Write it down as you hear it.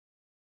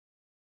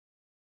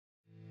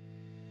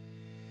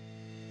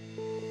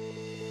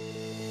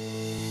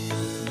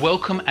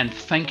Welcome and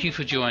thank you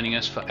for joining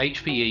us for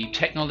HPE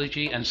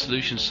Technology and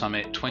Solutions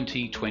Summit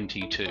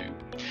 2022.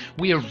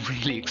 We are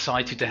really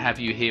excited to have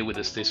you here with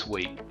us this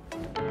week.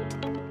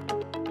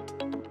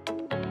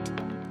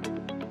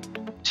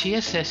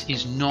 TSS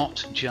is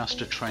not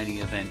just a training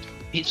event,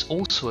 it's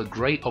also a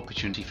great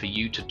opportunity for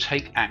you to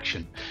take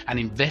action and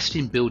invest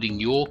in building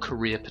your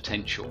career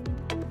potential.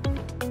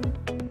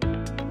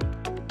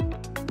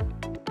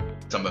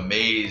 I'm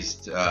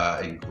amazed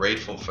and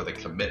grateful for the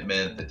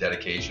commitment, the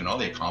dedication, all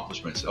the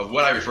accomplishments of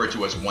what I refer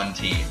to as one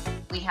team.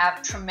 We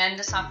have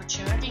tremendous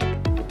opportunity.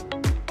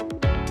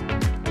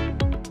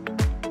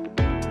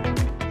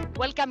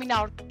 Welcome in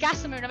our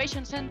Customer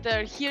Innovation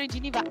Center here in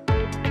Geneva.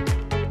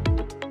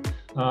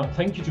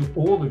 Thank you to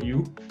all of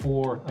you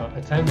for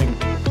attending.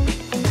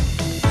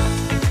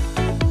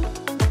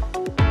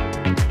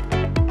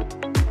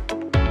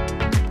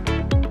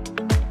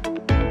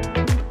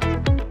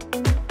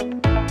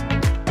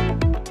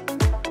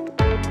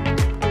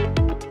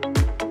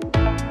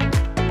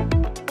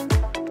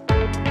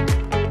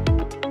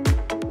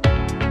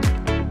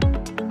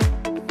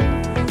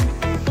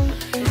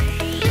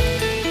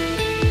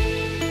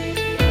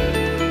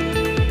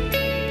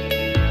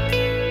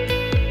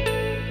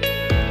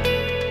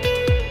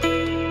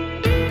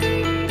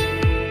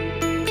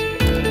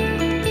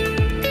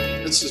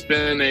 This has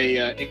been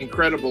an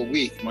incredible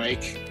week,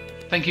 Mike.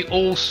 Thank you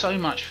all so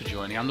much for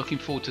joining. I'm looking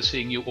forward to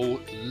seeing you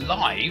all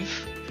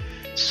live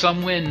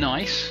somewhere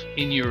nice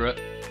in Europe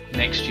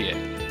next year.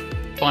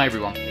 Bye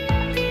everyone.